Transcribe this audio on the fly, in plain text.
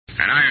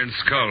iron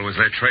skull was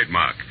their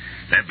trademark.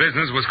 Their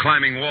business was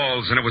climbing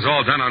walls, and it was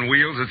all done on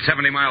wheels at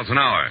 70 miles an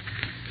hour.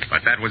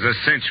 But that was a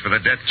cinch for the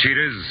Death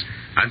Cheaters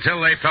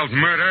until they felt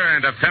murder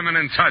and a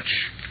feminine touch.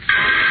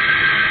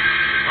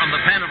 From the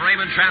pen of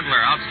Raymond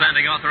Chandler,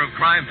 outstanding author of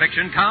crime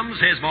fiction, comes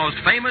his most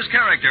famous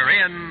character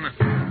in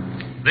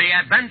The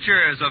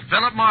Adventures of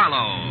Philip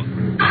Marlowe.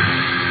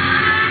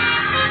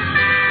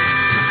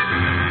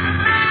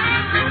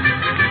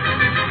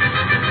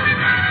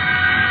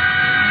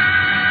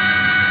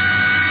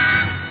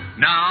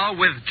 Now,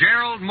 with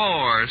Gerald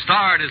Moore,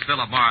 starred as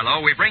Philip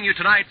Marlowe, we bring you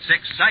tonight's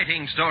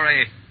exciting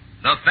story,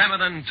 The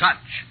Feminine Touch.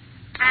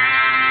 It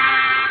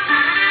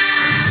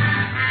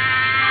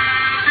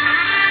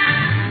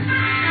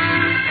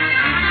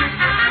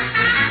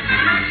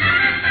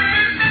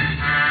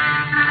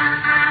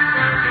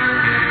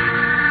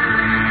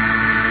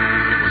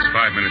was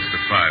 5 minutes to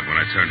 5 when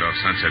I turned off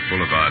Sunset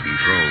Boulevard and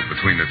drove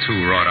between the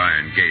two wrought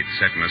iron gates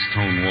set in a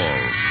stone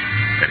wall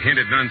that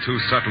hinted none too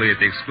subtly at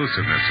the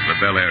exclusiveness of the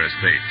Bel Air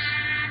estates.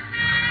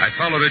 I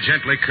followed a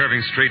gently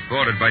curving street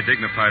bordered by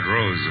dignified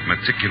rows of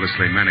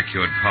meticulously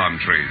manicured palm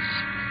trees,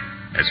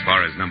 as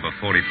far as number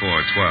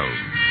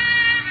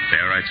 4412.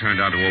 There I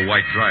turned onto a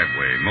white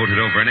driveway,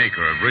 moated over an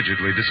acre of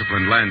rigidly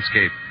disciplined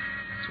landscape,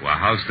 to a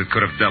house that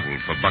could have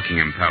doubled for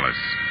Buckingham Palace,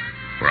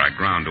 where I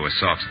ground to a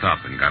soft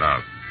stop and got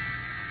out.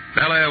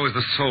 Bel Air was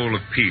the soul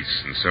of peace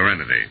and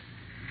serenity,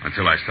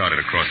 until I started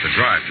across the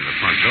drive to the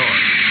front door.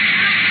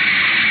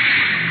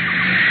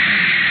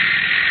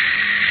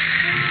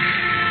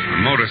 A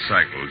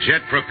motorcycle,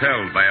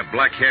 jet-propelled by a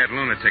black-haired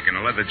lunatic in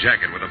a leather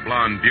jacket with a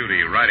blonde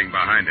beauty riding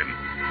behind him.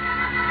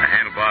 The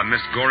handlebar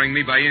missed goring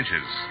me by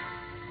inches.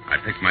 I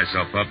picked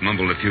myself up,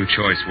 mumbled a few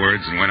choice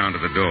words, and went on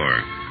to the door.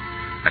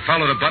 I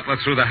followed a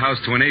butler through the house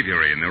to an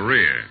aviary in the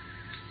rear,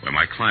 where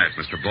my client,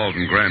 Mr.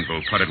 Baldwin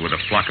Granville, putted with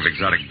a flock of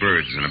exotic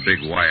birds in a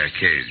big wire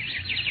cage.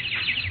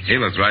 He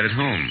looked right at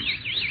home.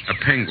 A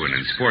penguin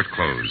in sport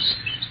clothes,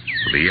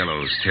 with the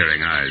yellow,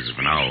 staring eyes of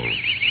an owl.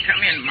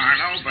 Come in,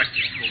 Marlowe, but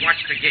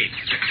watch the gate.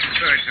 The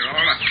birds are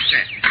all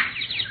upset.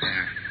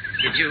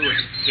 Did you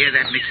hear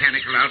that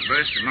mechanical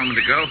outburst a moment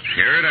ago?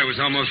 Hear it? I was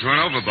almost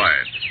run over by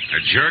it. A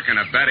jerk and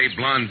a batty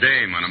blonde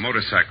dame on a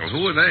motorcycle.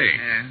 Who were they?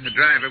 The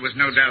driver was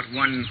no doubt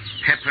one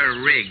Pepper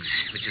Riggs,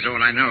 which is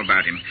all I know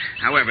about him.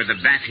 However, the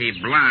batty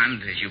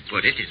blonde, as you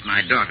put it, is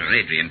my daughter,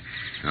 Adrian.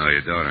 Oh,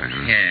 your daughter,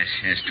 huh?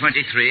 Yes,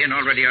 23 and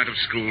already out of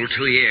school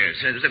 2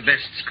 years. The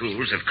best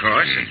schools, of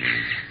course.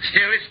 Mm-hmm.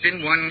 Still, it's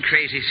been one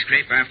crazy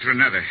scrape after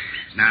another.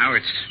 Now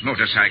it's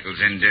motorcycles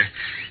and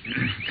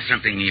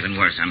something even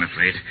worse, I'm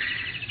afraid.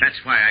 That's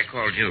why I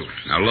called you.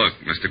 Now, look,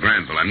 Mr.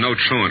 Granville, I'm no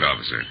truant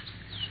officer.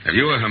 Have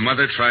you or her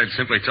mother tried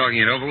simply talking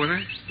it over with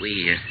her?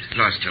 We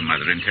lost her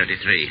mother in 33.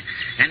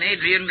 And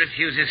Adrian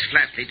refuses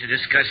flatly to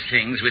discuss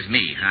things with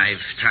me. I've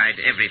tried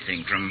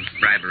everything from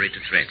bribery to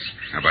threats.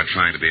 How about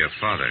trying to be a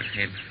father?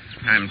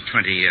 I'm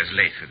 20 years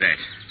late for that.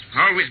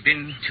 Always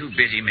been too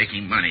busy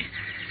making money.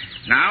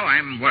 Now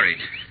I'm worried.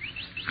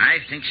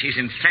 I think she's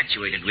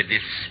infatuated with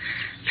this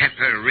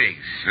Pepper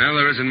Riggs. Well,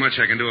 there isn't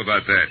much I can do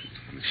about that.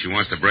 If she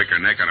wants to break her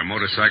neck on a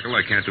motorcycle,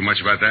 I can't do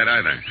much about that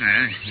either.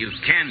 You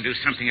can do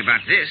something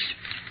about this.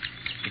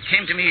 It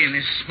came to me in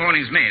this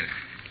morning's mail.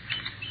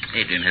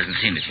 Adrian hasn't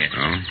seen it yet.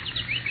 Oh?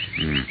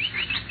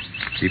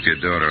 Keep your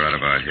daughter out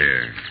of our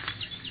hair.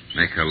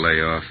 Make her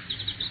lay off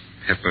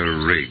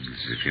Pepper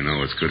Riggs, if you know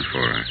what's good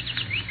for her.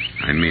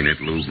 I mean it,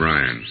 Lou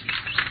Bryan.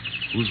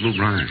 Who's Lou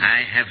Bryan?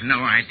 I have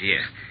no idea.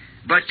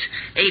 But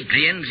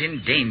Adrian's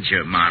in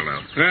danger,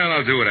 Marlowe. Well,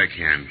 I'll do what I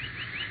can.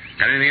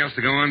 Got anything else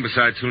to go on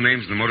besides two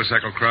names in the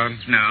motorcycle crowd?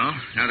 No,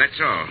 that's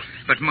all.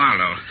 But,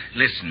 Marlowe,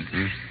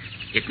 listen.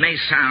 It may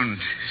sound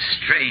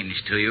strange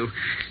to you,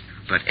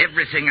 but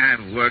everything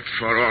I've worked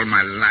for all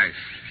my life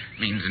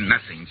means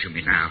nothing to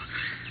me now.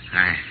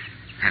 I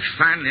have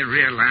finally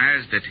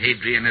realized that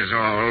Adrian is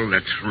all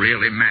that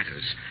really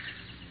matters.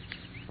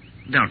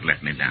 Don't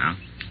let me down.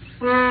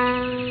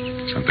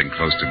 Something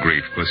close to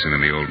grief glistened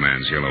in the old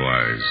man's yellow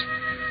eyes.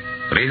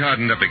 But he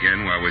hardened up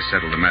again while we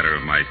settled the matter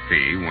of my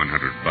fee, $100.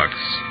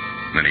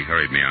 Then he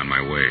hurried me on my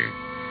way.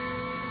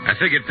 I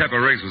figured Pepper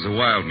Riggs was a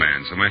wild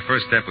man, so my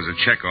first step was a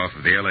check-off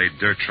of the L.A.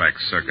 dirt track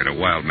circuit, a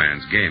wild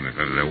man's game, if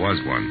ever there was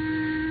one.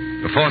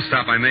 The fourth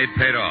stop I made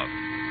paid off.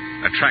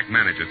 A track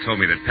manager told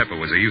me that Pepper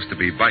was a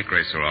used-to-be bike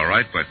racer, all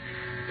right, but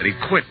that he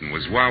quit and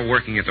was while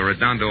working at the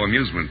Redondo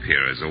amusement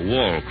pier as a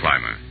wall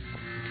climber.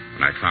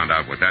 When I found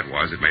out what that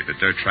was, it made the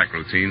dirt track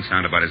routine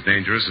sound about as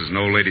dangerous as an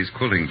old lady's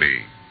quilting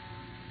bee.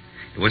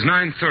 It was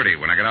 9:30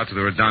 when I got out to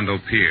the Redondo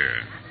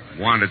pier.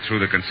 Wandered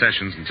through the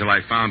concessions until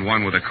I found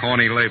one with a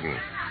corny label,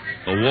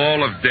 the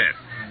Wall of Death.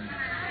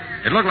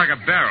 It looked like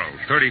a barrel,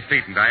 30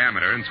 feet in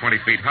diameter and 20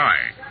 feet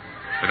high,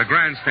 with a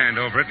grandstand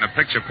over it and a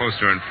picture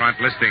poster in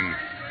front listing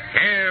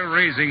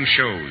hair-raising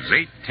shows,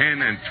 8,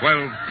 10, and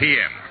 12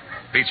 p.m.,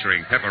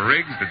 featuring Pepper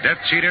Riggs, the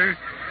Death Cheater,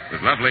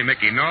 with lovely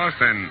Mickey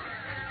North and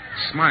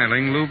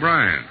smiling Lou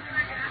Bryan,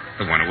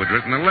 the one who had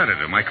written the letter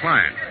to my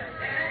client.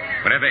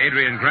 Whatever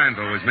Adrian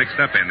Granville was mixed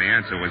up in, the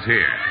answer was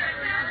here.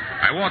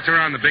 I walked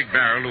around the big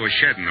barrel to a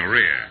shed in the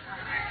rear.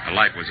 The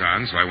light was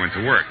on, so I went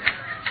to work.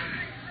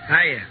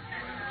 Hiya.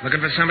 Looking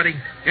for somebody?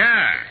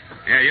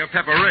 Yeah, you're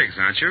Pepper Riggs,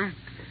 aren't you?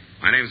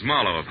 My name's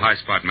Marlowe of High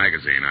Spot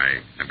Magazine.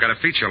 I've got a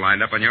feature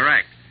lined up on your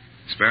act.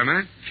 Spare a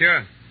minute?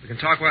 Sure. We can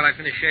talk while I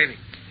finish shaving.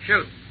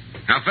 Shoot.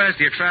 How fast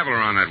do you travel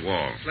around that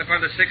wall? Slip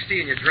under 60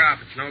 and you drop.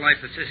 It's no life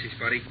for sissies,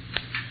 buddy.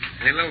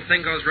 Any little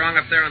thing goes wrong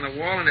up there on the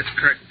wall and it's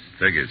curtains.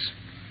 Figures.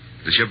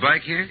 Is this your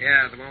bike here?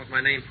 Yeah, the one with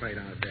my nameplate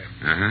on it there.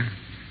 Uh-huh.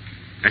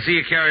 I see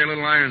you carry a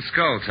little iron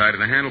skull tied to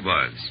the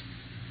handlebars.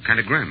 Kind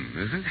of grim,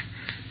 isn't it?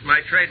 It's my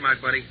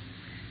trademark, buddy.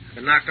 I've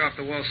been knocked off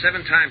the wall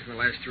 7 times in the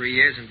last 3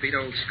 years and beat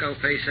old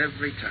Skullface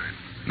every time.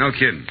 No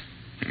kidding.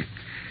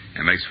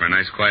 That makes for a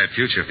nice, quiet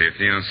future for your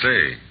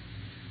fiancée.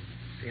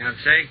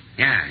 Fiancée?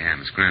 Yeah,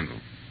 Miss Granville.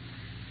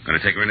 Going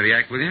to take her into the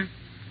act with you?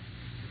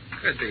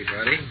 Could be,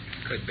 buddy.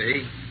 Could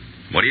be.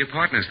 What do your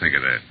partners think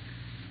of that?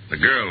 The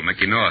girl,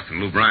 Mickey North, and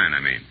Lou Bryan, I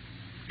mean.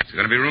 Is there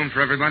going to be room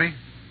for everybody?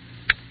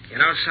 You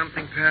know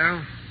something,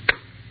 pal?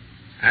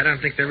 I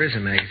don't think there is a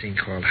magazine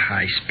called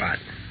High Spot.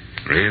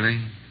 Really?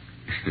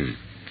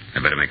 I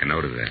better make a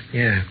note of that.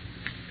 Yeah.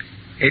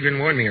 Adrian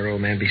warned me your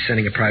old man be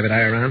sending a private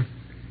eye around.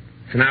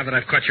 So now that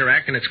I've caught your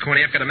act and it's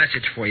corny, I've got a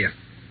message for you.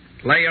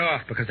 Lay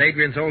off, because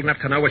Adrian's old enough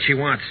to know what she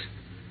wants.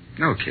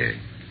 Okay.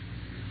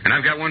 And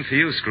I've got one for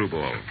you,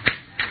 Screwball.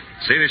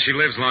 See that she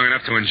lives long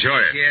enough to enjoy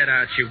it. Get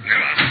out, you...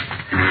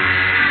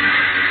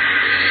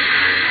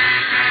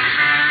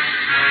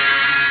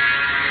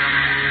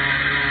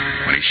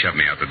 When he shoved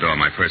me out the door,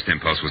 my first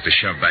impulse was to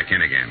shove back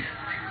in again.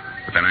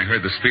 But then I heard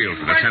the spiel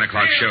for the 10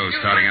 o'clock show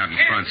starting out in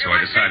front, so I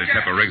decided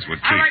Pepper Riggs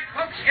would keep.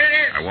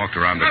 I walked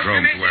around the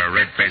drome to where a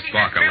red-faced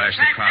barker lashed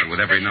the crowd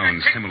with every known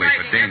simile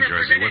for danger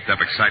as he whipped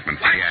up excitement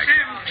for the act.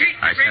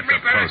 I stepped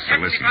up close to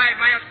listen. 75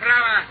 miles per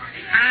hour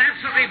on an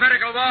absolutely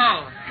vertical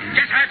wall.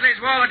 Just Hadley's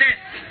Wall of Death.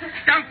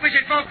 Don't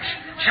visit, folks.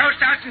 Show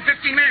starts in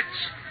 15 minutes.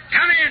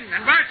 Come in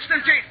and watch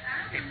them cheat.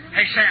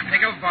 Hey, Sam,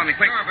 take over for me,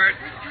 quick. Sure, Bert.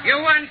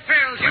 You want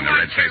thrills. When the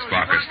red-faced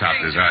barker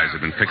stopped, his eyes had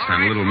been fixed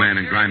on a little man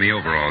in grimy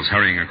overalls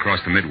hurrying across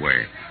the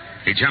midway.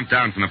 He jumped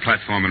down from the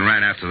platform and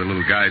ran after the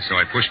little guy, so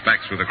I pushed back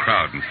through the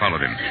crowd and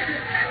followed him.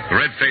 The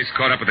red face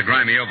caught up with the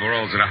grimy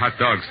overalls at a hot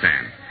dog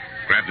stand,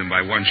 grabbed him by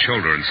one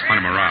shoulder and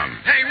spun him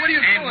around. Hey, what are you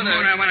doing?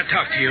 Moon, I want to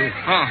talk to you.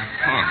 Oh.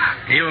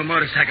 Are you a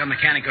motorcycle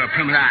mechanic or a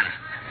primadonna?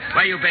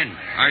 Where you been?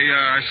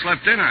 I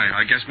slept in,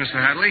 I guess,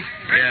 Mr. Hadley.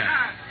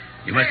 Yeah.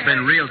 You must have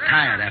been real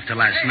tired after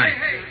last night.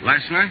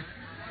 Last night?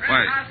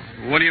 Why,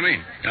 what do you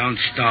mean? Don't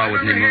stall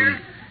with me,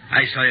 Moon.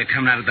 I saw you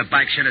coming out of the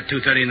bike shed at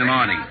 2:30 in the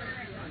morning.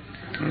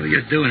 What were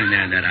you doing in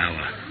there at that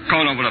hour?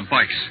 Going over the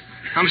bikes.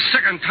 I'm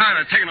sick and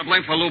tired of taking the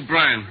blame for Lou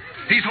Bryan.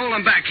 He's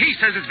holding back. He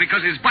says it's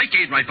because his bike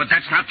ain't right, but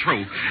that's not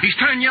true. He's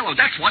turned yellow,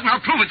 that's what, and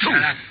I'll prove it to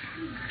him. Shut up.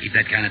 Keep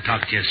that kind of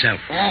talk to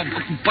yourself. Oh,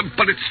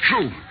 but it's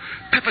true.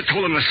 Pepper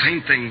told him the same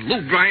thing.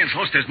 Lou Bryan's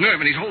lost his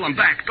nerve, and he's holding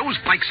back. Those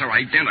bikes are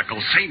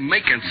identical. Same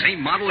make and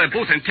same model. They're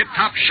both in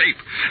tip-top shape.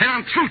 And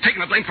I'm through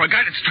taking the blame for a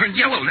guy that's turned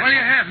yellow. What do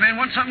you have, man?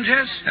 Want something,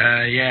 Jess?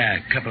 Yeah,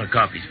 a couple of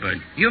coffees,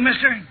 Bud. You,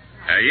 mister?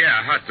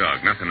 Yeah, a hot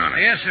dog. Nothing on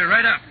it. Yes, sir.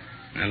 Right up.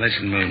 Now,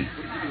 listen, Moon.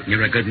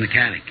 You're a good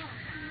mechanic.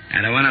 I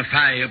don't want to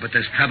fire you, but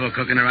there's trouble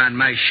cooking around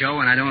my show,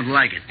 and I don't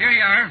like it. Here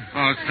you are.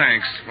 Oh,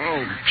 thanks.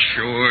 Oh,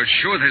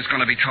 sure there's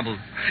going to be trouble.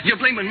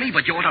 You're blaming me,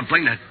 but you ought to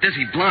blame that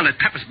dizzy blonde that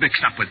Pepper's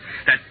mixed up with.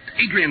 That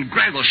Adrian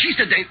Granville. She's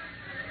the Hey,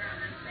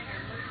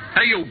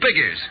 you, Big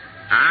Ears.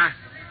 Huh?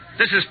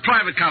 This is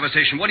private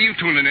conversation. What are you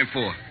tuning in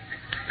for?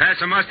 Pass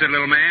the mustard,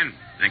 little man,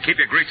 and keep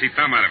your greasy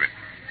thumb out of it.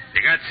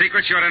 You got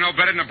secrets, you ought to know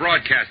better than to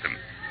broadcast them.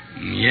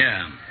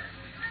 Yeah.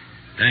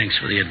 Thanks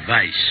for the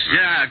advice.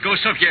 Yeah, go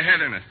soak your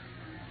head in it.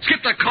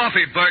 Skip the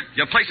coffee, Bert.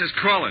 Your place is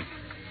crawling.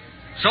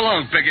 So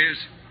long, Big Ears.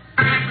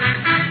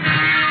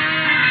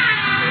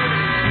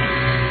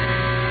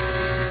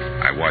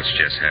 I watched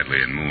Jess Hadley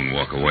and Moon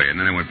walk away, and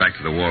then I went back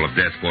to the Wall of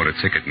Death, bought a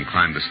ticket, and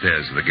climbed the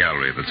stairs of the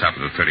gallery at the top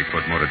of the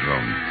 30-foot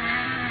motordrome.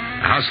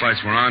 The house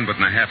lights were on,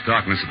 but in the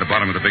half-darkness at the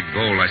bottom of the big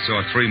bowl, I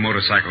saw 3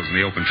 motorcycles in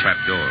the open trap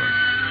door.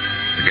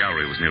 The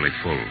gallery was nearly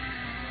full.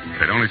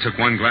 It only took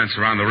one glance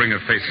around the ring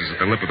of faces at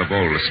the lip of the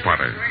bowl to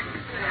spot her.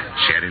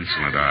 She had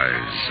insolent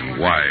eyes and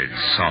wide,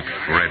 soft,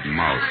 red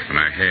mouth, and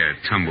her hair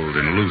tumbled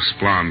in loose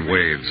blonde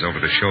waves over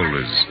the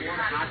shoulders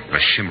of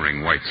a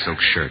shimmering white silk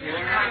shirt,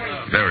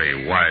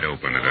 very wide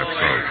open at her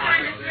throat.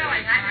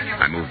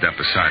 I moved up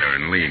beside her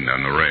and leaned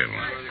on the rail.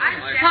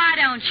 Why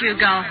don't you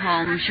go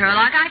home,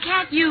 Sherlock? I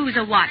can't use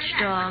a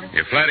watchdog.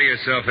 You flatter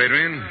yourself,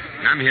 Adrian.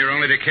 I'm here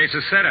only to case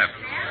a setup.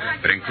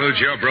 If it includes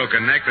your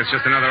broken neck, that's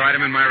just another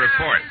item in my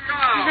report.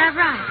 Is that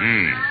right?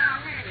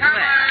 Well,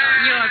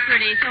 you're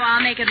pretty, so I'll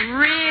make it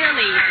real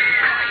easy.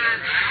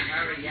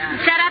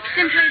 Set up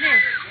simply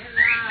this.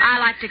 I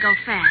like to go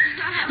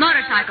fast.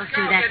 Motorcycles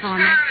do that for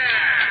me.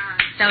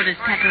 So does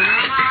Pepper.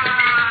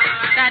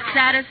 That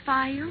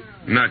satisfy you?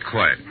 Not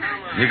quite.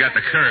 You got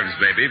the curves,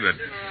 baby, but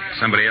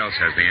somebody else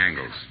has the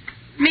angles.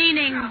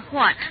 Meaning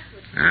what?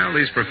 Well,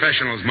 these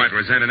professionals might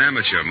resent an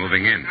amateur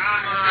moving in.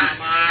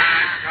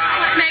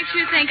 What makes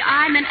you think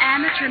I'm an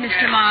amateur,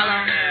 Mr.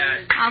 Marlowe?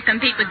 I'll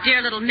compete with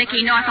dear little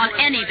Mickey North on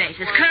any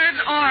basis,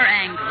 curves or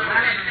angles.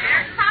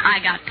 I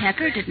got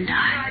Pepper, didn't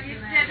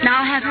I?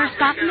 Now I'll have her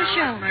spot in the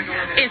show,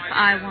 if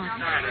I want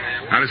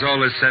it. How does all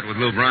this set with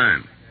Lou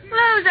Bryan?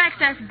 Lou's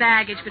excess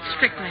baggage, but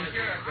strictly.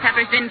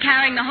 Pepper's been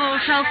carrying the whole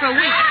show for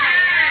weeks.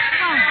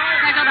 Oh,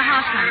 there go the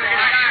horsemen.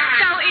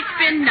 So it's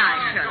been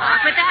nice, Sherlock,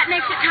 but that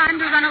makes it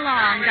time to run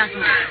along, doesn't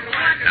it?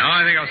 No,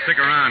 I think I'll stick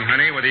around,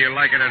 honey, whether you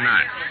like it or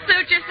not.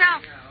 Suit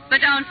yourself. But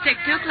don't stick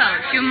too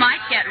close. You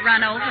might get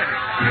run over.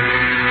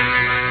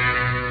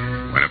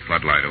 When a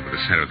floodlight over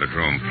the center of the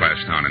drome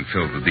flashed on and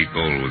filled the deep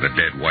bowl with a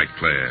dead white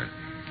glare,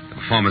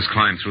 the performers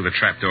climbed through the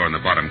trapdoor in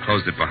the bottom,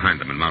 closed it behind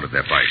them, and mounted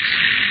their bikes.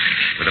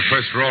 With the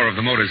first roar of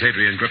the motors,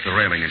 Adrian gripped the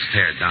railing and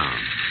stared down,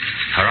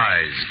 her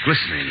eyes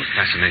glistening with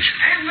fascination.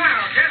 And now,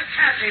 Jeff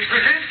Cassie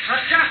presents the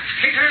Just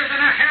Cheaters in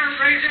a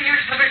hair-raising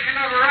exhibition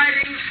of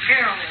riding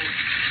skills,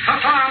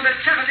 performed at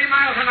 70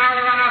 miles an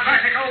hour on a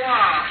vertical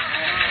wall,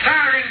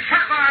 starring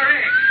Pepper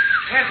Riggs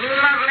with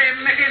lovely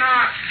Mickey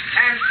North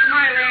and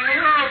smiling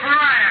Lou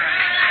Bryan.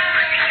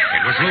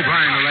 It was Lou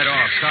Bryan who led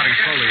off, starting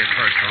slowly at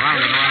first, around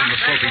and around the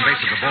sloping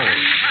base of the bowl.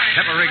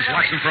 Pepper Riggs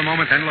watched him for a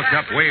moment, then looked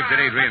up, waved at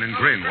Adrian, and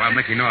grinned, while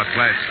Mickey North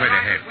glared straight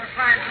ahead.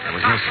 There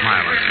was no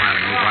smile on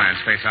smiling Lou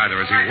Bryan's face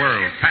either as he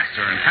whirled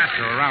faster and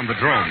faster around the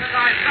drome.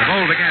 The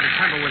bowl began to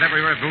tremble with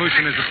every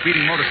revolution as the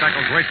speeding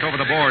motorcycles raced over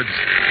the boards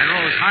and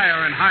rose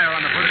higher and higher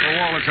on the vertical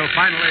wall until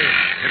finally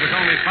it was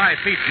only 5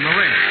 feet from the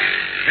ring.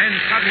 Then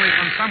suddenly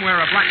from somewhere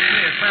a black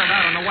smear trailed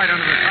out on the white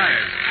under the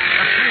tires.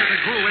 A smear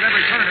that grew with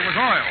every turn. It was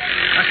oil.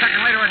 A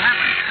second later it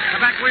happened. The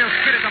back wheel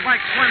skidded. The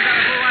bike squirmed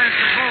out of Lou Bryan's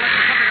control like it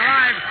was something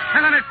alive,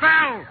 and then it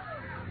fell.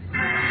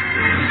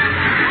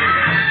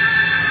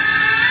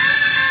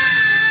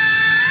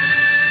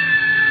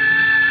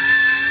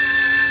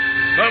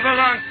 Move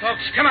along,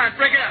 folks. Come on,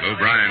 break it up. Lou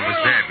Bryan was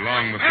dead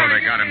long before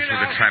they got him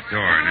through the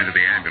trapdoor and into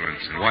the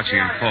ambulance, and watching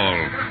him fall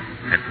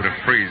had put a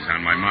freeze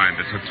on my mind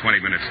that took 20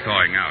 minutes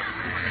thawing out.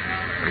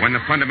 But when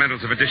the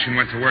fundamentals of addition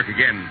went to work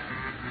again,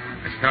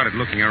 I started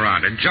looking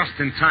around, and just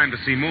in time to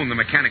see Moon, the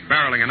mechanic,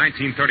 barreling a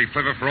 1930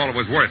 Plymouth for all it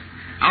was worth,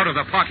 out of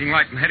the parking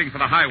lot and heading for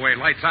the highway,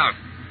 lights out.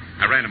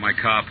 I ran to my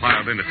car,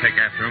 piled in to take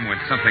after him,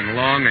 when something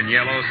long and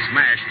yellow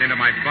smashed into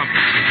my bumper.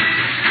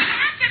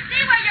 Can't you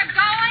see where you're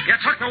going? You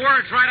took the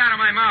words right out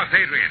of my mouth,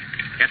 Adrian.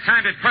 You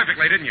timed it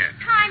perfectly, didn't you?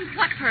 Timed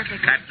what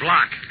perfectly? That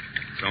block.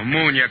 So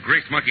Moon, your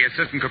greased monkey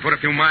assistant, could put a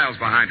few miles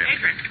behind it.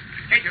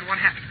 Adrian, what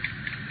happened?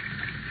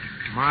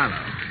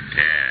 Marlowe.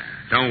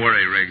 Yeah. Don't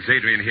worry, Riggs.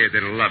 Adrian here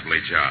did a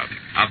lovely job.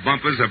 Our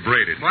bumpers are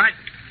braided. What?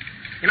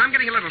 You know, I'm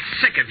getting a little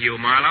sick of you,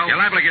 Marlowe.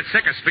 You're liable to get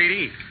sick of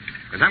Speedy.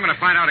 Because I'm going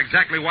to find out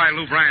exactly why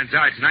Lou Bryan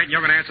died tonight, and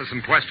you're going to answer some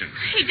questions.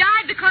 He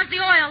died because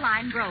the oil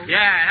line broke.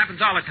 Yeah, it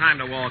happens all the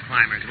time to wall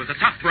climbers. It was a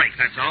tough break,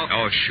 that's all.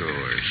 Oh,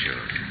 sure.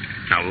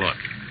 Now,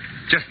 look.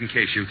 Just in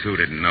case you two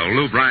didn't know,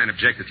 Lou Bryan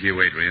objected to you,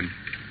 Adrian.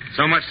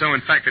 So much so,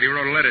 in fact, that he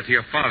wrote a letter to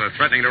your father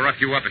threatening to rough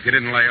you up if you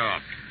didn't lay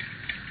off.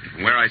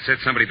 From where I sit,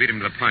 somebody beat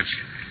him to the punch.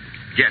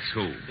 Guess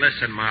who?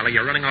 Listen, Marlowe,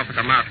 you're running off at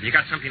the mouth. If you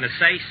got something to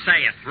say,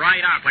 say it.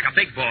 Right out, like a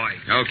big boy.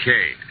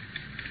 Okay.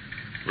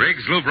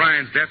 Riggs, Lou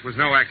Bryan's death was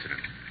no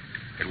accident.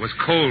 It was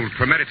cold,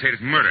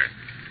 premeditated murder.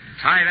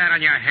 Tie that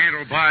on your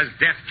handlebars,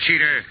 death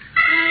cheater.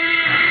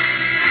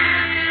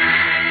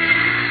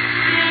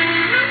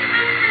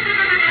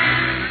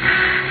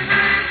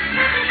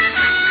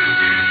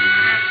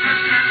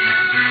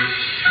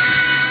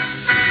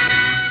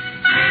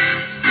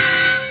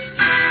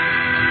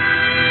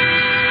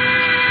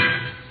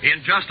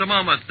 In just a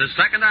moment, the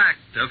second act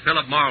of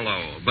Philip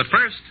Marlowe. But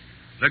first,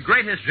 the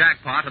greatest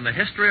jackpot in the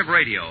history of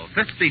radio,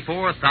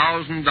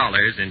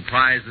 $54,000 in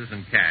prizes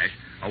and cash,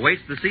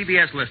 awaits the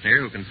CBS listener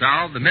who can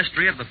solve the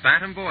mystery of the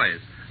Phantom Voice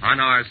on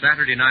our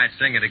Saturday night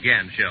Sing It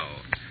Again show.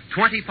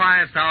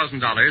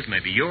 $25,000 may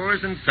be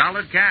yours in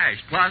solid cash,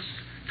 plus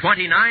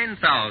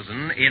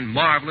 $29,000 in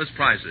marvelous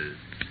prizes.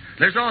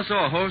 There's also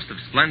a host of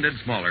splendid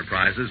smaller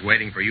prizes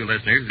waiting for you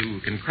listeners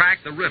who can crack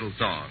the riddle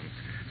songs.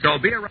 So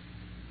be around.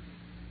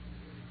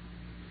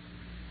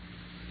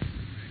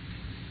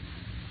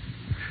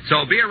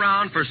 So be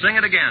around for Sing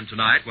It Again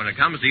tonight when it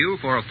comes to you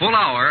for a full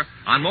hour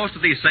on most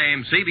of these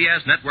same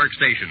CBS network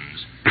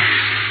stations.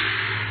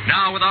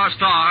 Now, with our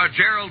star,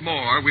 Gerald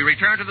Moore, we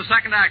return to the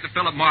second act of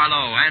Philip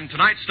Marlowe and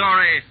tonight's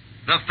story,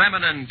 The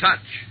Feminine Touch.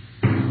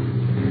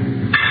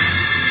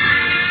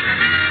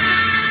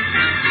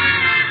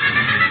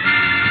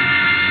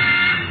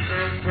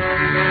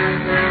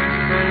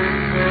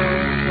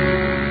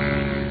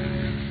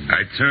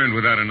 I turned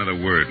without another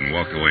word and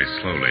walked away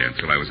slowly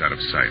until I was out of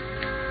sight.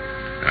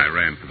 I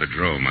ran for the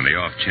drome on the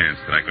off chance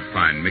that I could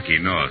find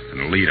Mickey North and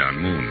a lead on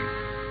Moon.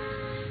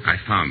 I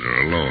found her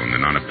alone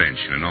and on a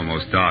bench in an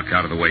almost dark,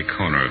 out-of-the-way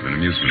corner of an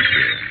amusement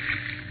theater.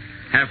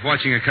 Half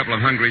watching a couple of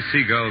hungry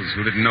seagulls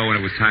who didn't know when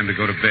it was time to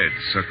go to bed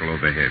circle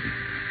overhead.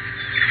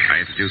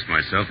 I introduced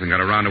myself and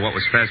got around to what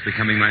was fast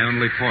becoming my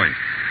only point.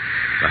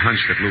 The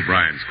hunch that Lou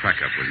Bryan's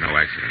crack-up was no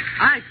accident.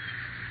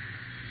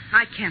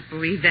 I can't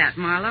believe that,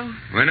 Marlowe.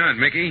 Why not,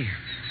 Mickey?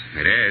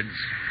 It adds.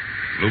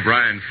 Lou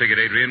Bryan figured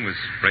Adrian was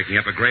breaking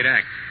up a great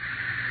act.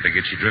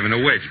 Figured she'd driven a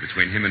wedge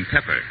between him and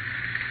Pepper.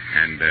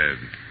 And,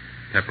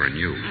 Pepper and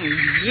you.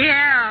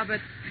 Yeah, but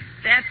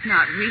that's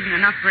not reason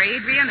enough for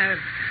Adrian or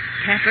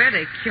Pepper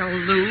to kill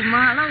Lou,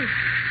 Marlowe.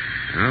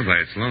 Well, by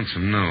its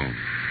lonesome, no.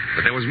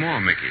 But there was more,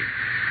 Mickey.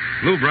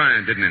 Lou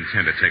Bryan didn't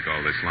intend to take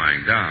all this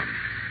lying down.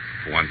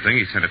 For one thing,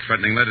 he sent a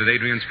threatening letter to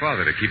Adrian's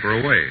father to keep her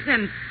away.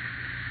 Then,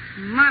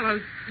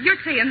 Marlowe, you're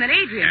saying that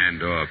Adrian...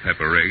 And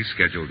Pepper Riggs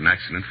scheduled an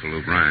accident for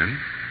Lou Bryan.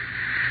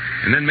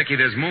 And then, Mickey,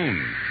 there's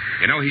Moon.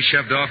 You know, he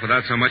shoved off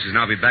without so much as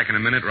 "I'll be back in a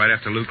minute" right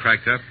after Lou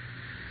cracked up.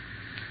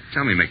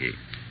 Tell me, Mickey,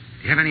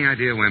 do you have any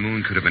idea where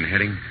Moon could have been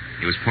heading?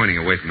 He was pointing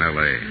away from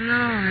L.A. No,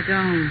 I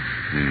don't.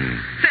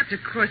 Except,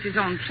 of course, his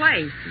own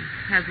place.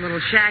 He has a little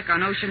shack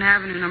on Ocean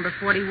Avenue, number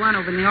 41,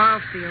 over in the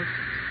oil field.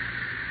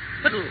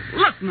 But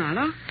look,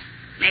 Marlowe,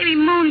 maybe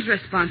Moon's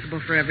responsible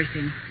for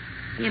everything.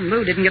 He and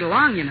Lou didn't get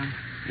along, you know.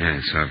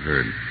 Yes, I've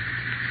heard.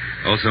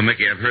 Also,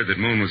 Mickey, I've heard that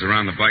Moon was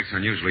around the bikes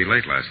unusually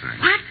late last night.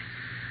 What?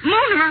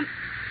 Moon around...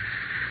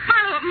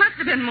 Marlowe, it must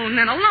have been Moon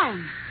then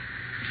alone.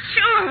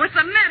 Sure, what's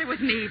the matter with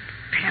me?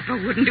 Pepper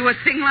wouldn't do a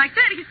thing like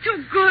that. He's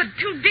too good,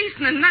 too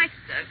decent and nice.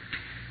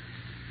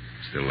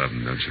 Still love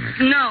him, don't you,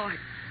 Mickey? No,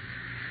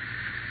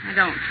 I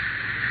don't.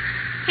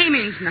 He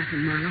means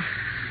nothing, Marlowe.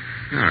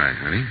 All right,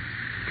 honey.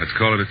 Let's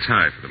call it a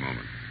tie for the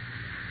moment.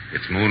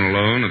 It's Moon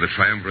alone or the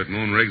triumvirate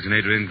Moon, Riggs, and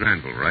Adrian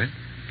Granville, right?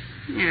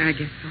 Yeah, I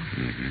guess so.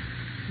 Mm-hmm.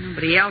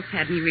 Nobody else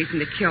had any reason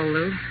to kill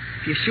Lou,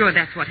 if you're sure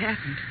that's what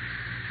happened.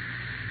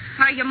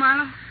 Are you,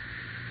 Marlowe?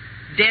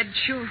 Dead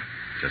sure?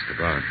 Just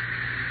about.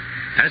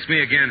 Ask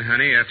me again,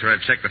 honey, after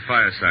I've checked the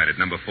fireside at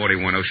number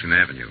 41 Ocean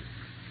Avenue.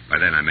 By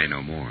then, I may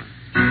know more.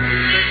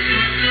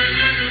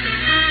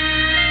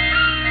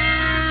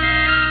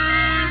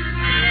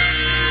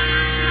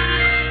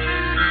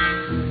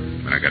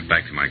 When I got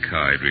back to my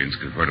car, Adrian's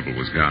convertible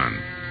was gone.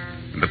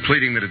 And the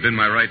pleating that had been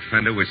my right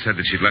fender, which said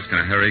that she'd left in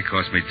a hurry,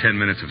 cost me 10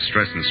 minutes of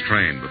stress and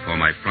strain before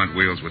my front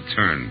wheels would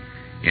turn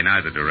in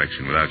either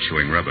direction without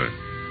chewing rubber.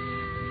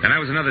 Then I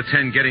was another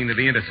 10 getting to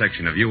the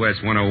intersection of US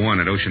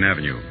 101 at Ocean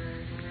Avenue,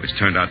 which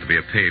turned out to be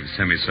a paved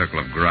semicircle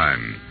of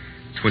grime,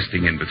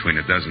 twisting in between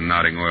a dozen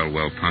nodding oil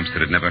well pumps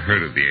that had never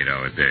heard of the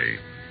 8-hour day.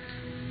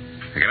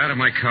 I got out of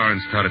my car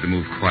and started to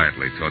move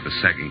quietly toward the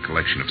sagging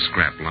collection of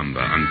scrap lumber,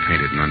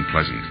 unpainted and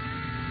unpleasant.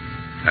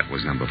 That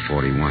was number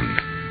 41.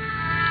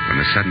 When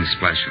the sudden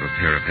splash of a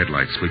pair of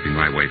headlights sweeping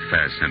my way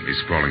fast sent me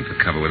sprawling for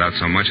cover without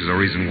so much as a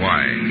reason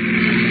why.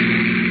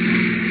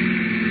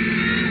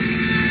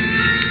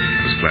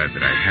 I was glad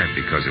that I had,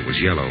 because it was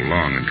yellow,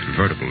 long, and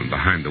convertible, and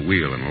behind the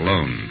wheel and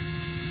alone,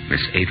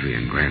 Miss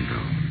Adrian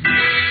Granville.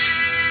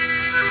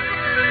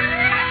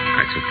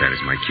 I took that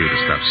as my cue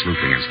to stop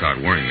sleuthing and start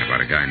worrying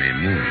about a guy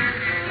named Moon.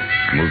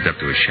 I moved up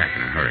to his shack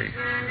in a hurry.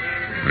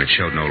 When it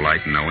showed no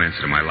light and no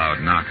answer to my loud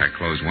knock, I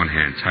closed one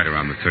hand tight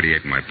around the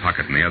 .38 in my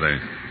pocket and the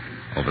other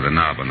over the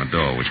knob on the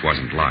door, which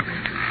wasn't locked.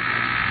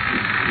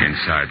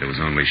 Inside, there was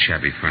only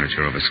shabby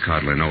furniture of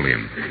Escad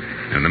linoleum.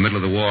 And in the middle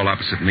of the wall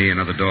opposite me,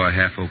 another door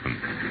half open.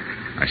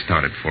 I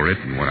started for it,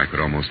 and what I could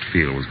almost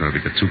feel was going to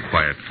be the too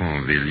quiet form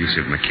of the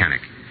elusive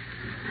mechanic.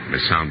 And the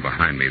sound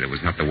behind me that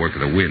was not the work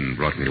of the wind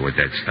brought me to a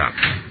dead stop.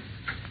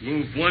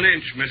 Move 1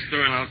 inch,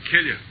 mister, and I'll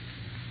kill you.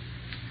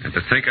 And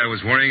to think I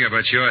was worrying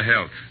about your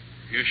health.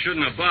 You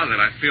shouldn't have bothered.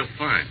 I feel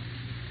fine.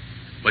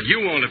 But you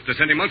won't if there's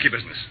any monkey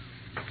business.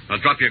 I'll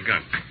drop your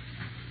gun.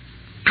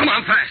 Come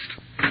on, fast.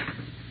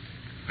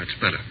 That's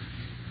better.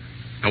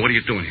 Now, what are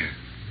you doing here?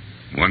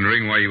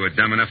 Wondering why you were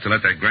dumb enough to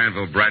let that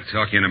Granville brat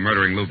talk you into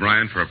murdering Lou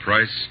Bryan for a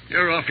price?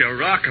 You're off your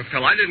rocker,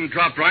 fella. I didn't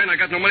drop Bryan. I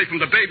got no money from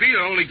the baby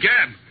either, only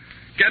Gab.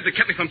 Gab that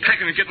kept me from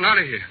packing and getting out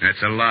of here.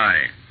 That's a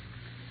lie.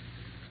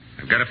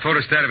 I've got a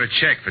photostat of a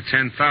check for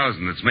 $10,000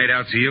 that's made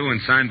out to you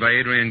and signed by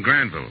Adrian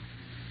Granville.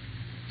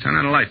 Turn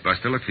on a light,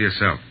 Buster. Look for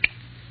yourself.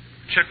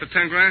 Check for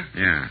 10 grand?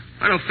 Yeah.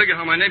 I don't figure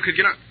how my name could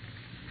get out.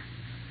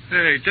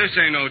 Hey, this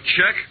ain't no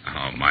check.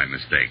 Oh, my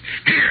mistake.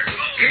 Here,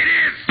 it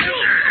is,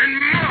 and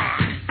more.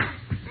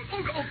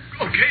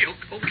 Okay.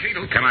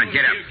 Come on,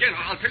 get up. Again,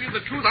 I'll tell you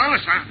the truth,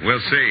 honest. We'll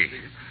see.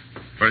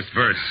 First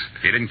verse.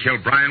 If you didn't kill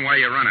Bryan, why are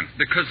you running?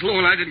 Because Lou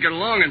and I didn't get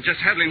along, and Jess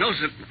Hadley knows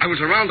that I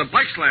was around the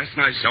bikes last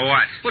night. So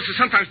what? Well, so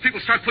sometimes people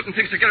start putting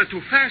things together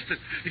too fast.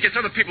 It gets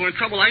other people in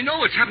trouble. I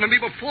know it's happened to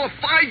me before. 5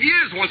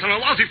 years once on a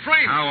lousy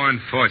frame. How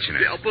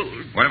unfortunate. Yeah, but...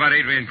 What about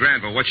Adrian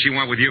Granville? What's she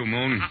want with you,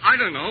 Moon? I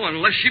don't know,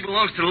 unless she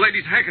belongs to the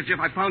lady's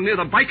handkerchief I found near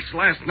the bikes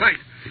last night.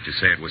 Did you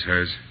say it was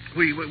hers?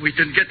 We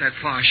didn't get that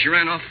far. She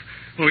ran off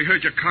when we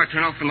heard your car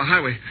turn off from the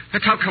highway.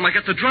 That's how come I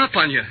got the drop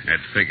on you. That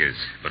figures.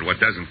 But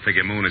what doesn't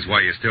figure, Moon, is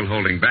why you're still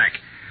holding back.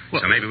 Well,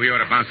 so maybe we ought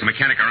to bounce the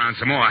mechanic around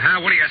some more, huh?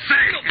 What do you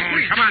say?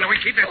 Please. Come on, do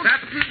we keep this up?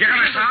 You're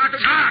going to talk?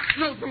 Talk!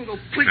 No,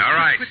 please. All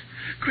right.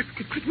 Quit,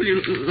 will you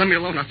let me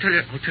alone? I'll tell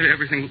you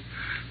everything.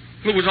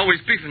 Lou was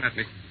always beefing at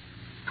me.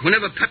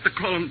 Whenever Pepper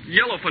called him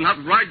yellow for not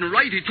riding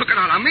right, he took it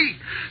out on me.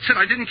 Said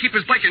I didn't keep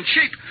his bike in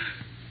shape.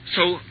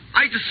 So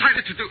I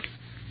decided to do...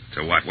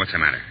 So what? What's the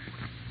matter?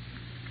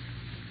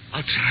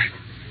 Outside.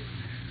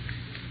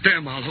 There,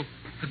 Marlowe.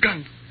 A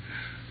gun.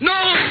 No!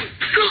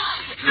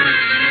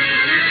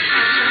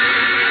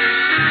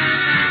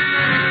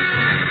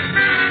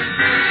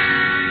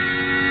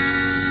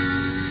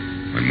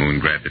 When Moon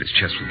grabbed the hit his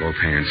chest with both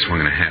hands,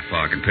 swung in a half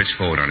arc, and pitched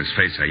forward on his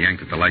face. I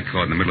yanked at the light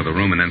cord in the middle of the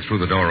room and then threw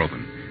the door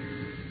open.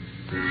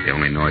 The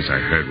only noise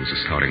I heard was the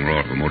starting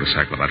roar of a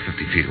motorcycle about 50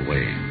 feet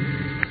away.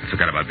 I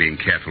forgot about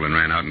being careful and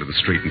ran out into the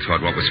street and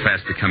toward what was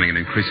fast becoming an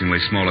increasingly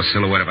smaller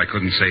silhouette of I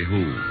couldn't say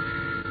who.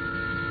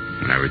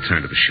 When I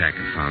returned to the shack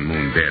and found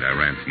Moon dead, I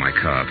ran for my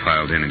car,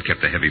 piled in, and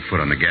kept a heavy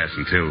foot on the gas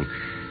until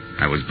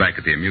I was back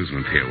at the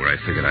amusement pier where I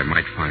figured I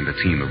might find the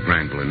team of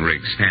Granville and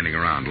Riggs standing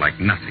around like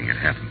nothing had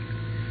happened.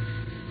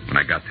 When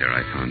I got there,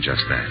 I found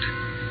just that.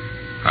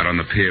 Out on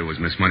the pier was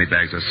Miss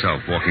Moneybags herself,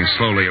 walking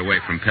slowly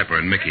away from Pepper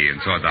and Mickey and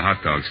toward the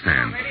hot dog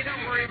stand.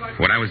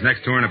 When I was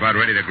next to her and about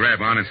ready to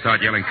grab on and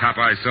start yelling cop,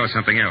 I saw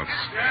something else.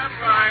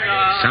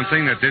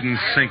 Something that didn't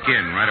sink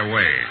in right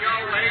away.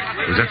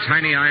 It was a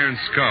tiny iron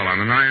skull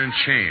on an iron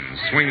chain,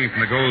 swinging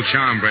from the gold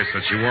charm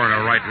bracelet she wore on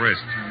her right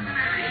wrist.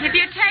 If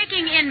you're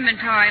taking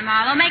inventory,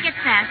 Marlowe, make it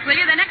fast, will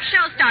you? The next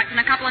show starts in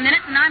a couple of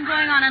minutes, and I'm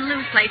going on in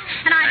Lou's place.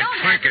 And I don't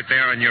have... trinket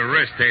there on your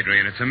wrist,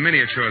 Adrian. It's a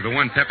miniature of the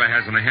one Pepper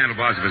has on the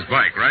handlebars of his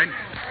bike, right?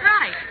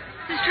 Right.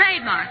 His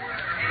trademark.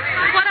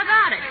 What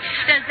about it?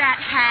 Does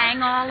that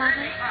hang all of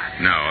us?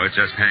 No, it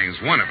just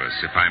hangs one of us,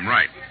 if I'm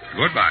right.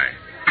 Goodbye.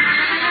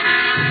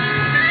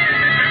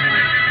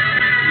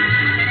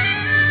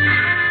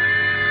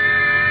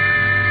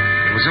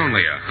 It was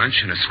only a hunch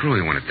and a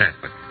screwy one at that,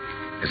 but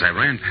as I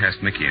ran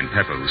past Mickey and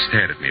Pepper, who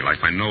stared at me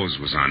like my nose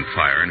was on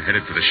fire, and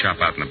headed for the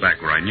shop out in the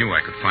back where I knew I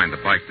could find the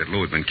bike that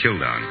Lou had been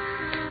killed on,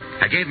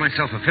 I gave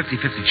myself a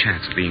 50-50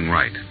 chance of being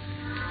right.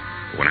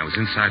 But when I was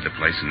inside the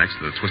place and next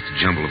to the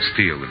twisted jumble of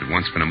steel that had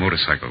once been a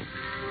motorcycle,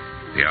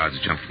 the odds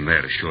jumped from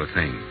there to sure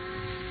thing.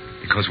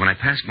 Because when I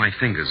passed my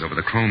fingers over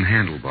the chrome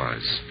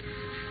handlebars,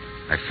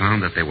 I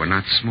found that they were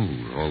not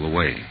smooth all the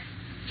way.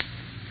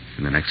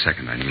 In the next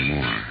second, I knew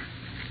more.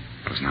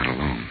 I was not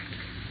alone.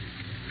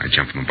 I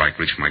jumped from the bike,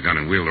 reached for my gun,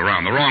 and wheeled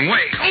around the wrong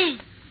way.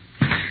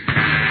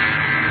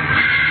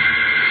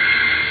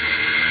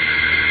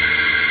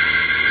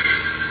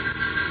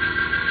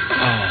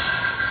 Oh!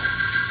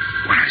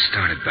 When I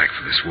started back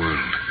for this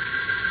world,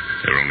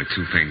 there were only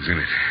two things in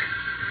it.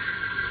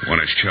 One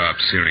a sharp,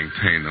 searing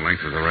pain the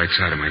length of the right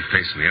side of my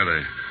face, and the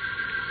other,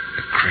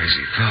 the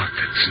crazy thought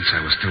that since I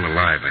was still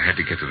alive, I had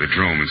to get to the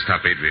drome and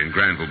stop Adrian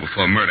Granville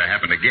before murder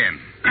happened again.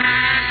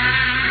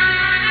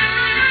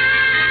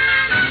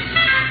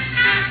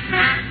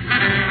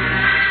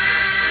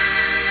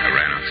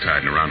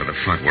 And around to the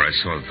front where I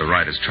saw that the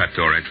rider's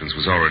trapdoor entrance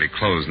was already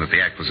closed and that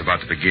the act was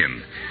about to begin.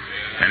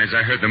 And as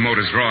I heard the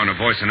motors draw and a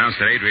voice announced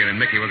that Adrian and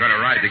Mickey were going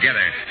to ride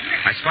together,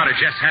 I spotted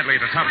Jess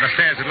Hadley at the top of the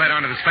stairs that led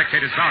onto the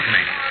spectator's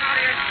balcony.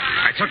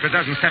 I took the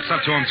dozen steps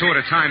up to him, two at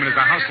a time, and as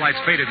the house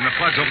lights faded and the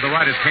floods over the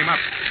riders came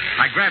up,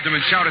 I grabbed him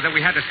and shouted that we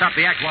had to stop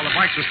the act while the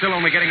bikes were still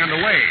only getting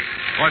underway,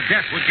 or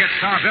death would get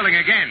star billing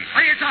again.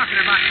 What are you talking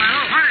about,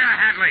 Marlowe? Murder,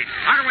 Hadley.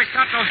 How do we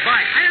stop those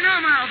bikes? I don't know,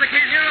 Marlowe. They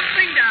can't hear a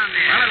thing down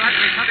there. Well, it'll have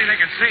to be something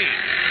they can see.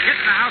 Get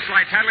to the house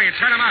lights, Hadley, and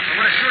turn them out.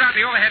 We're going to shoot out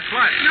the overhead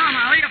flood. No,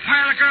 Marlowe. You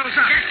pile the girls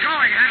up. Get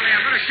going, Hadley.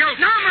 I'm going to shoot.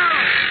 No,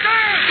 Marlowe.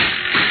 Stop!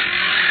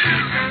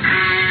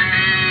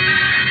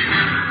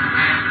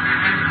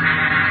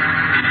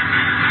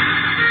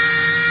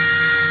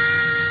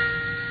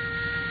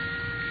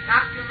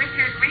 Dr.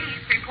 Richard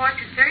Reese, report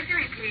to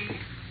surgery, please.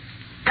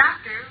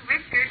 Dr.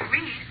 Richard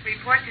Reese,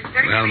 report to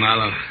surgery. Well,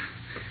 Marlowe,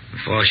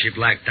 before she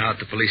blacked out,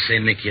 the police say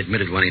Mickey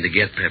admitted wanting to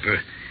get Pepper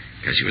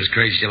because she was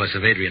crazy jealous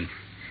of Adrian.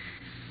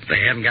 But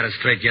they haven't got it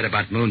straight yet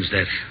about Moon's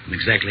death and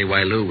exactly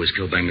why Lou was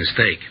killed by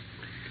mistake.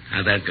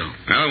 How'd that go?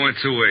 Well, it went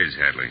two ways,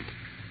 Hadley.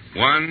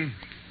 One,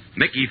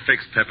 Mickey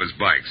fixed Pepper's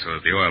bike so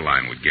that the oil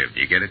line would give.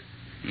 Do you get it?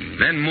 Mm.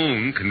 Then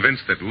Moon,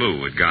 convinced that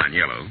Lou had gone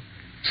yellow,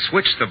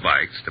 switched the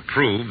bikes to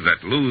prove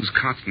that Lou's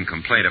constant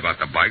complaint about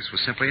the bikes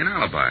was simply an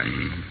alibi.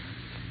 Mm.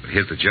 But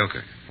here's the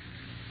joker.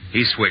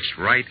 He switched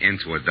right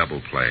into a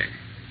double play.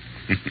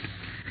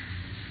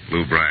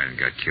 Lou Bryan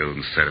got killed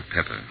instead of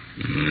Pepper.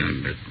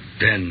 But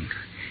then,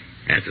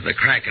 after the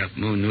crack-up,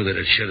 Moon knew that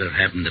it should have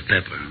happened to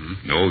Pepper.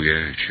 Oh,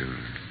 yeah, sure.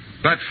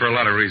 But for a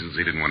lot of reasons,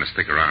 he didn't want to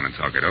stick around and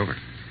talk it over.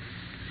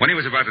 When he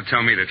was about to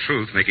tell me the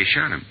truth, Mickey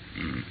shot him.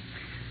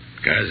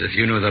 Because if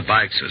you knew the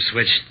bikes were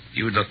switched,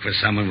 you'd look for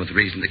someone with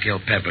reason to kill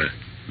Pepper,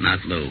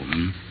 not Lou,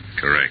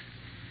 Correct.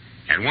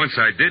 And once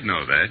I did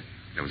know that,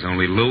 there was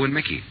only Lou and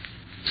Mickey.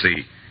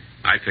 See,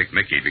 I picked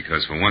Mickey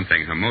because, for one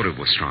thing, her motive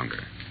was stronger.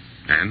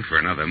 And for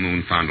another,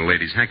 Moon found a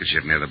lady's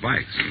handkerchief near the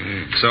bikes.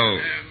 So...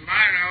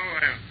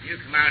 Marlowe, you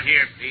come out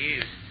here,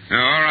 please. Oh,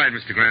 all right,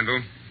 Mr.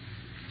 Granville.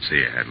 See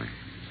you, Hadley.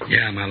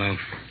 Yeah, Marlowe.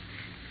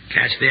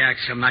 Catch the act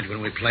some night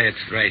when we play it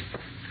straight.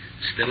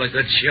 Still a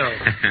good show.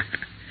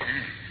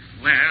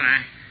 Well,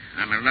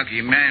 I'm a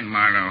lucky man,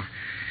 Marlowe.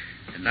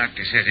 The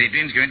doctor says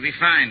Adrian's going to be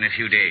fine in a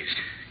few days.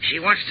 She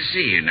wants to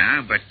see you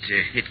now, but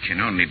it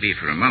can only be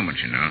for a moment,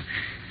 you know.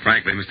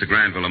 Frankly, Mr.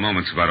 Granville, a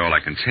moment's about all I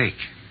can take.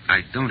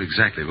 I don't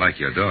exactly like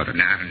your daughter.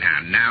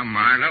 Now,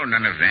 Marlowe,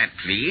 none of that,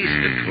 please.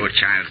 The poor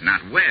child's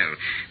not well.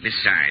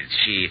 Besides,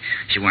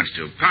 she wants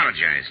to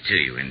apologize to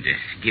you and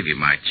give you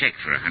my check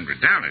for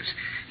 $100.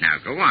 Now,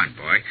 go on,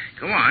 boy.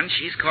 Go on.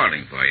 She's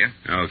calling for you.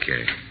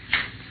 Okay.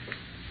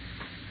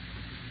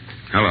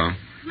 Hello.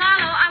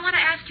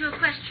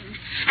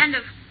 And,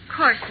 of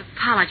course,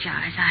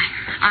 apologize.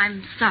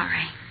 I'm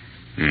sorry.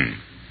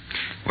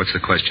 What's the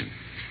question?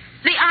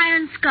 The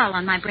iron skull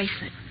on my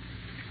bracelet.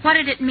 What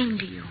did it mean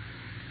to you?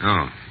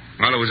 Oh,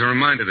 well, it was a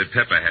reminder that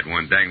Pepper had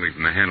one dangling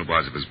from the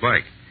handlebars of his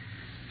bike.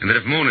 And that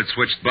if Moon had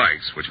switched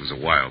bikes, which was a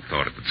wild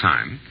thought at the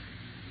time,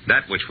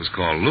 that which was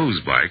called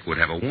Lou's bike would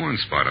have a worn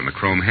spot on the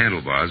chrome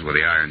handlebars where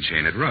the iron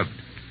chain had rubbed.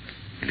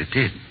 And it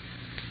did.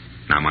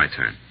 Now my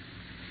turn.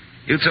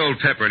 You told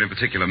Pepper, and in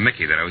particular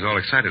Mickey, that I was all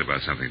excited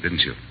about something,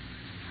 didn't you?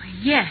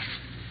 Yes.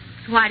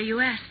 Why do you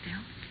ask, Phil?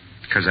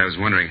 Because I was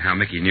wondering how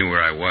Mickey knew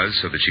where I was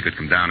so that she could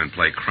come down and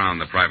play Crown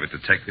the Private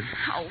Detective.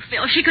 Oh,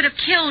 Phil, she could have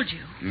killed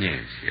you.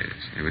 Yes.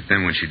 Yeah, but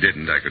then when she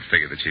didn't, I could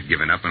figure that she'd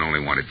given up and only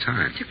wanted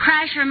time. To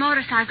crash her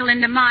motorcycle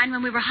into mine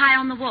when we were high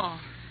on the wall.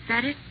 Is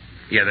that it?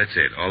 Yeah, that's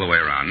it, all the way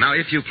around. Now,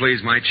 if you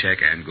please, my check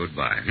and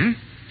goodbye.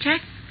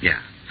 Check?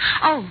 Yeah.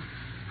 Oh,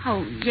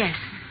 yes.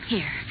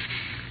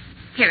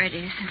 Here it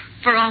is,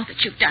 for all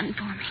that you've done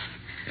for me.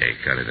 Hey,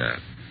 cut it out.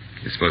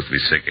 You're supposed to be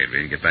sick,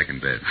 Adrian. Get back in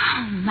bed.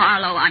 Oh,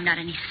 Marlowe, I'm not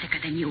any sicker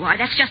than you are.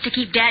 That's just to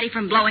keep Daddy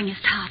from blowing his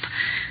top.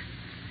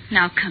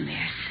 Now, come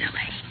here,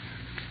 silly.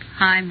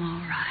 I'm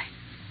all right.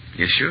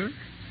 You sure?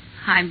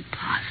 I'm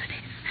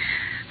positive.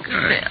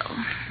 Good. Phil.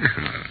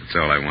 That's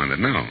all I wanted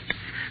to know.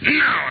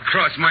 Now,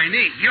 across my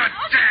knee. Your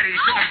daddy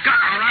should have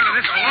gotten her out of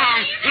this a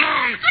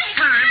long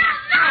time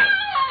ago.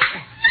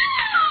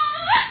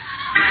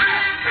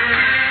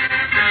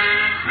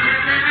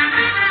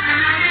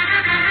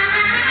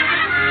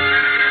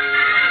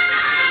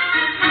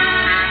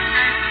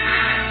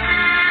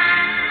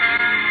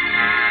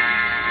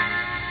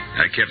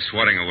 I kept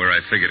swatting her where I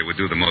figured it would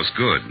do the most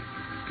good.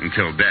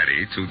 Until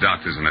Daddy, 2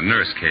 doctors, and a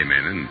nurse came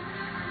in, and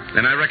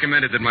then I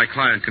recommended that my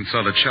client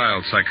consult a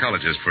child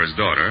psychologist for his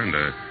daughter and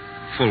a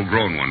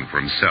full-grown one for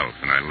himself,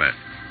 and I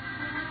left.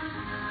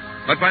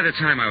 But by the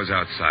time I was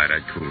outside,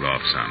 I'd cooled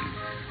off some.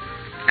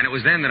 And it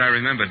was then that I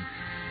remembered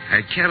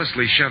I'd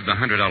carelessly shoved the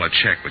 $100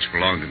 check which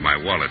belonged in my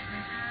wallet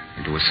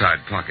into a side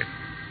pocket.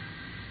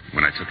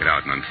 When I took it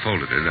out and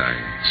unfolded it, I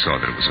saw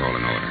that it was all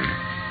in order.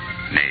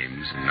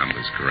 Names and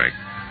numbers correct.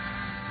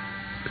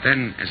 But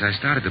then, as I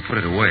started to put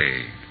it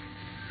away,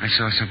 I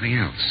saw something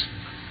else.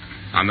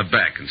 On the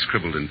back and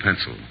scribbled in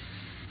pencil,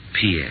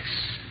 P.S.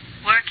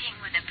 Working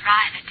with a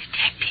private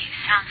detective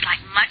sounds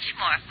like much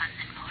more fun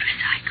than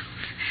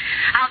motorcycles.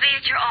 I'll be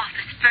at your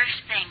office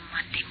first thing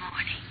Monday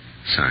morning.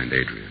 Signed,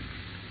 Adrian.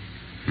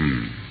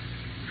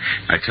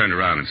 I turned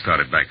around and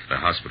started back to the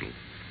hospital.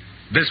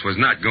 This was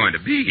not going to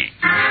be.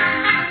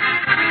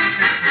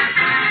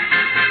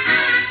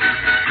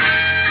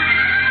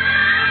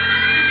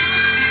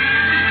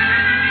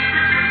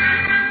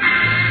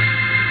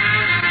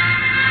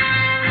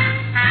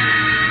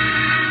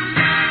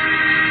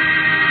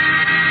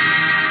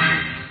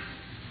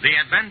 The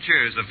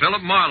Adventures of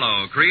Philip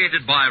Marlowe,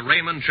 created by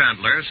Raymond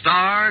Chandler,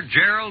 star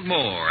Gerald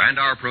Moore, and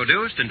are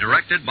produced and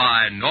directed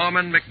by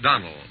Norman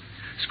McDonald.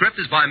 Script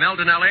is by Mel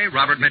Dinelli,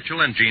 Robert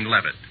Mitchell, and Gene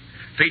Levitt.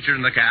 Featured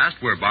in the cast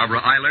were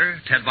Barbara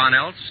Eiler, Ted Von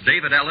Eltz,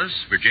 David Ellis,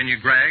 Virginia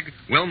Gregg,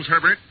 Wilms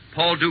Herbert,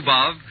 Paul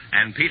Dubov,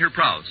 and Peter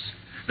Prouse.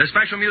 The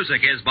special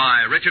music is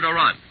by Richard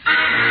Orant.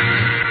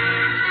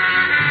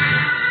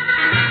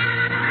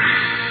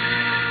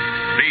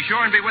 Be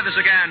sure and be with us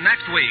again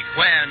next week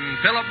when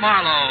Philip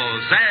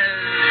Marlowe says...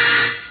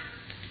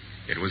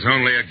 It was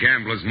only a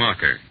gambler's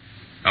marker.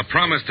 A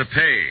promise to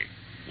pay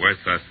worth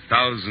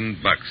 $1,000.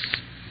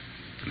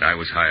 And I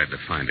was hired to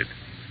find it.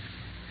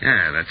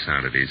 Yeah, that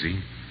sounded easy.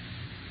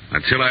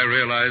 Until I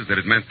realized that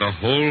it meant the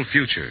whole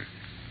future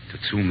to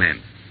 2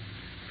 men.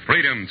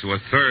 Freedom to a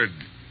third,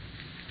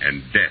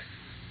 and death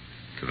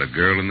to the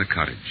girl in the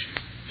cottage.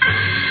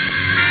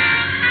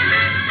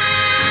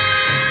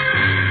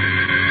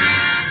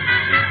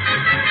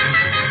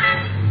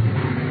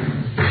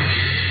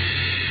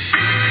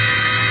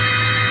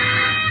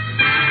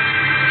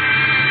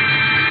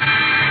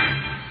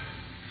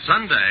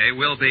 Sunday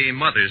will be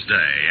Mother's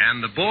Day,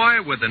 and the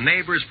boy with the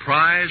neighbor's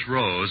prize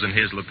rose in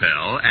his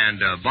lapel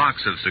and a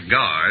box of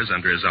cigars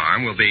under his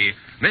arm will be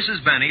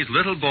Mrs. Benny's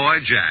little boy,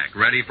 Jack,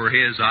 ready for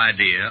his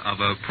idea of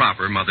a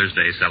proper Mother's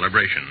Day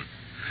celebration.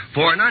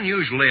 For an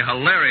unusually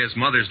hilarious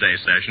Mother's Day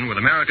session with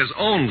America's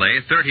only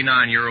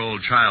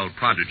 39-year-old child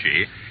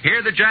prodigy,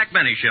 hear the Jack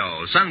Benny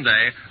Show,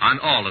 Sunday on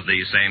all of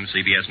these same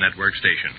CBS network stations.